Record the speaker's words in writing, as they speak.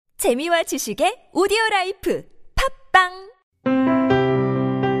재미와 지식의 오디오라이프 팝빵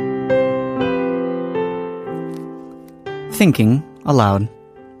Thinking Aloud.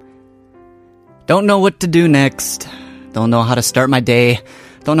 Don't know what to do next. Don't know how to start my day.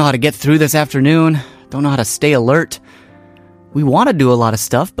 Don't know how to get through this afternoon. Don't know how to stay alert. We want to do a lot of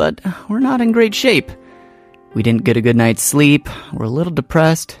stuff, but we're not in great shape. We didn't get a good night's sleep. We're a little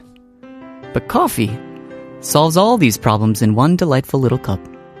depressed. But coffee solves all these problems in one delightful little cup.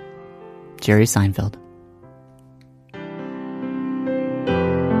 Jerry Seinfeld.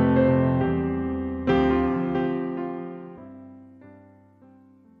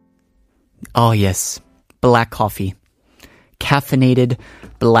 Oh, yes. Black coffee. Caffeinated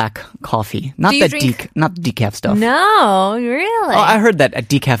black coffee. Not not decaf stuff. No, really? Oh, I heard that a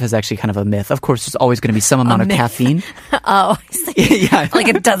decaf is actually kind of a myth. Of course, there's always going to be some amount of caffeine. Oh, yeah. like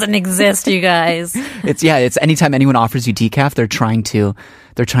it doesn't exist, you guys. It's anytime anyone offers you decaf, they're trying to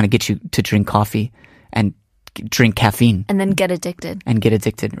get you to drink coffee and drink caffeine. And then get addicted.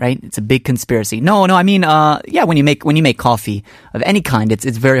 Right? It's a big conspiracy. No, I mean, when you make coffee of any kind,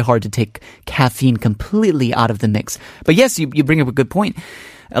 it's very hard to take caffeine completely out of the mix. But yes, you bring up a good point.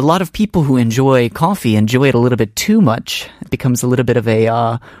 A lot of people who enjoy coffee enjoy it a little bit too much. It becomes a little bit of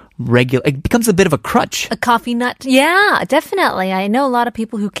it becomes a bit of a crutch. A coffee nut? Yeah, definitely. I know a lot of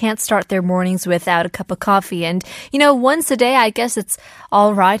people who can't start their mornings without a cup of coffee. And, once a day, I guess it's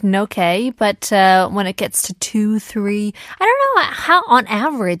all right and okay. But when it gets to 2, 3, I don't know how, on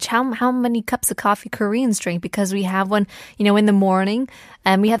average, how many cups of coffee Koreans drink, because we have one, in the morning.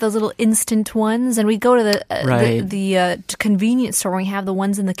 And we have those little instant ones, and we go to the convenience store and we have the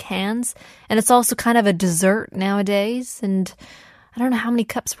ones in the cans. And it's also kind of a dessert nowadays. And I don't know how many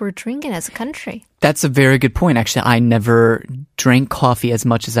cups we're drinking as a country. That's a very good point. Actually, I never drank coffee as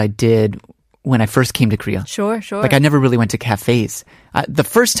much as I did when I first came to Korea. Sure. Like, I never really went to cafes. The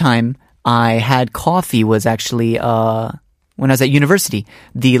first time I had coffee was actually when I was at university.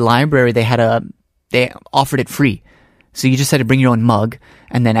 The library, they offered it free. So you just had to bring your own mug,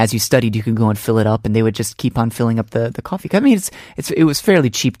 and then as you studied, you could go and fill it up, and they would just keep on filling up the coffee. I mean, it was fairly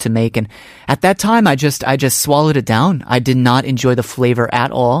cheap to make, and at that time, I just swallowed it down. I did not enjoy the flavor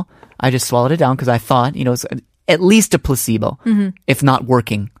at all. I just swallowed it down because I thought, it's at least a placebo, if not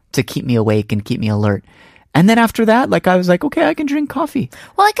working, to keep me awake and keep me alert. And then after that, I was like, okay, I can drink coffee.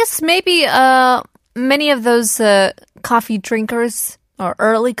 Well, I guess maybe many of those coffee drinkers, or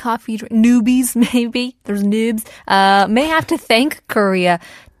early coffee newbies, maybe, there's noobs, may have to thank Korea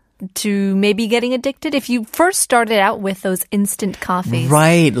to maybe getting addicted if you first started out with those instant coffees.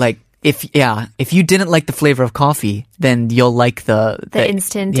 Right, if you didn't like the flavor of coffee, then you'll like the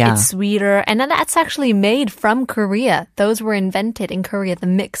instant. Yeah. It's sweeter, and that's actually made from Korea. Those were invented in Korea, the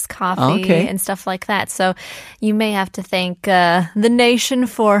mixed coffee and stuff like that. So you may have to thank the nation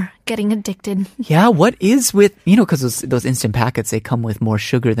for getting addicted. Yeah, what is with, because those instant packets, they come with more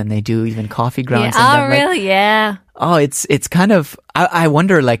sugar than they do even coffee grounds. Yeah. Oh, really? Yeah. Oh, it's kind of, I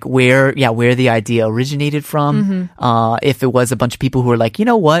wonder where the idea originated from. If it was a bunch of people who were like, you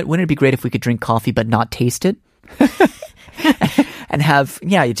know what, wouldn't it be great if we could drink coffee but not taste it? And have,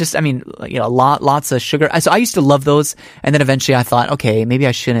 lots of sugar. So I used to love those. And then eventually I thought, okay, maybe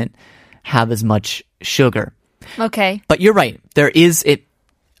I shouldn't have as much sugar. Okay. But you're right.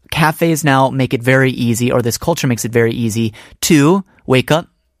 Cafes now make it very easy, or this culture makes it very easy to wake up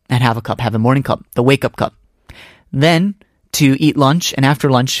and have a morning cup, the wake up cup. Then to eat lunch, and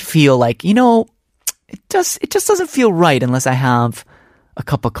after lunch feel like, it just doesn't feel right unless I have a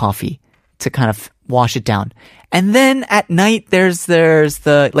cup of coffee to kind of wash it down. And then at night there's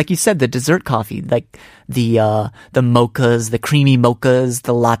the, like you said, the dessert coffee, like the mochas, the creamy mochas,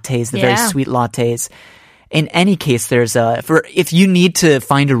 the lattes, the very sweet lattes. In any case, if you need to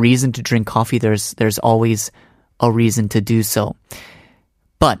find a reason to drink coffee, there's always a reason to do so.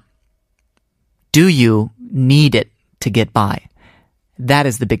 But do you need it to get by? That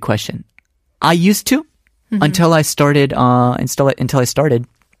is the big question. I used to until I started and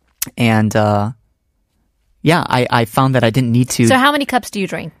I found that I didn't need to. So how many cups do you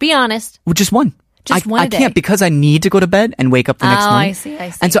drink? Be honest. Well, just one. Just one a day. I can't, because I need to go to bed and wake up the next morning. I see.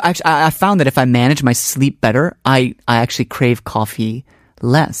 And so actually, I found that if I manage my sleep better, I actually crave coffee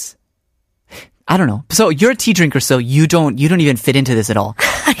less. I don't know. So you're a tea drinker, so you don't even fit into this at all.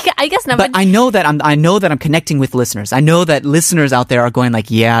 I guess not. But I know that I'm connecting with listeners. I know that listeners out there are going like,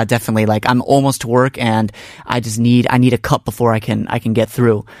 yeah, definitely. Like I'm almost to work and I need a cup before I can get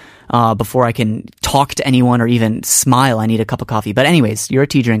through. Before I can talk to anyone or even smile, I need a cup of coffee. But anyways, you're a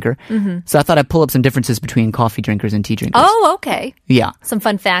tea drinker. So I thought I'd pull up some differences between coffee drinkers and tea drinkers. Oh, okay. Yeah. Some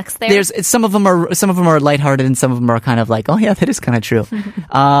fun facts there. Some of them are lighthearted and some of them are kind of like, oh yeah, that is kind of true.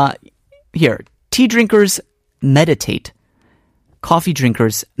 Here, tea drinkers meditate. Coffee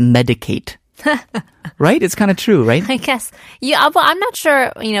drinkers medicate. Right? It's kind of true, right? I guess. Yeah, well, I'm not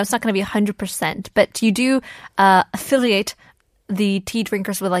sure, it's not going to be 100%, but you do affiliate the tea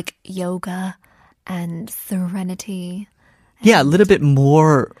drinkers with like yoga and serenity. Yeah, a little bit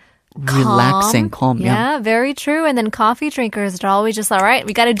more relaxing, calm. Yeah, very true. And then coffee drinkers are always just, all right,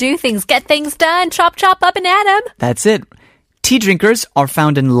 we got to do things, get things done, chop, chop, up and at 'em. That's it. Tea drinkers are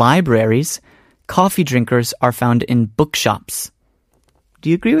found in libraries. Coffee drinkers are found in bookshops. Do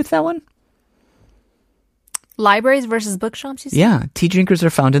you agree with that one? Libraries versus bookshops, you said? Yeah, tea drinkers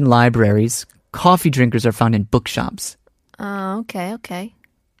are found in libraries. Coffee drinkers are found in bookshops. Oh, okay.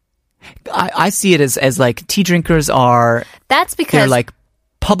 I see it as like tea drinkers are... That's because... They're like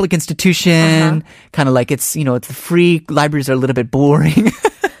public institution, kind of like it's free. Libraries are a little bit boring.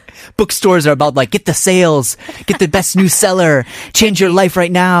 Bookstores are about like, get the sales, get the best new seller, change your life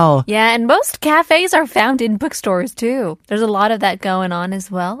right now. Yeah, and most cafes are found in bookstores too. There's a lot of that going on as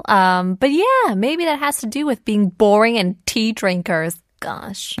well. But yeah, maybe that has to do with being boring and tea drinkers.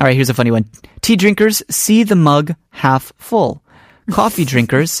 Gosh. All right, here's a funny one. Tea drinkers see the mug half full. Coffee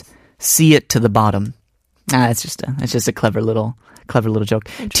drinkers see it to the bottom. It's just a clever little joke.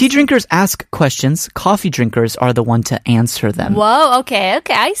 Tea drinkers ask questions. Coffee drinkers are the one to answer them. Whoa, okay.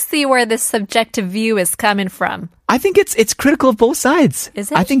 I see where this subjective view is coming from. I think it's critical of both sides.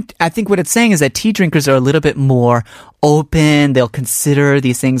 Is it? I think what it's saying is that tea drinkers are a little bit more open. They'll consider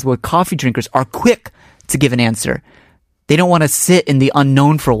these things, where coffee drinkers are quick to give an answer. They don't want to sit in the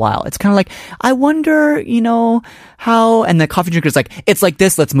unknown for a while. It's kind of like, I wonder, how... And the coffee drinker's like, it's like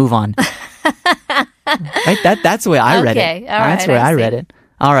this, let's move on. Right? That's the way I read it. All right, that's the way I read it.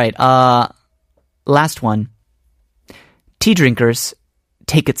 All right. Last one. Tea drinkers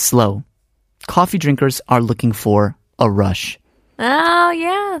take it slow. Coffee drinkers are looking for a rush. Oh,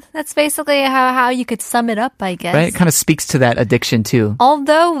 yeah. That's basically how you could sum it up, I guess. Right? It kind of speaks to that addiction, too.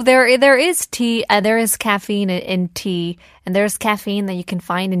 Although there is tea, there is caffeine in tea, and there's caffeine that you can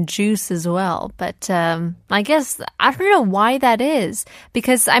find in juice as well. But I guess, I don't know why that is,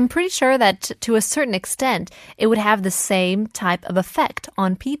 because I'm pretty sure that to a certain extent, it would have the same type of effect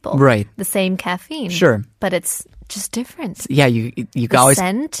on people. Right. The same caffeine. Sure. But it's just different. Yeah, you always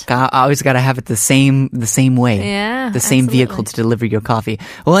scent. Always got to have it the same way. Yeah, the same absolutely. vehicle to deliver your coffee.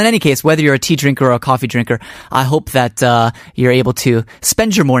 Well, in any case, whether you're a tea drinker or a coffee drinker, I hope that you're able to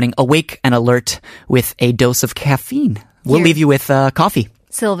spend your morning awake and alert with a dose of caffeine. We'll leave you with coffee.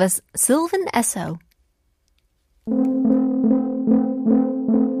 Sylvan Esso.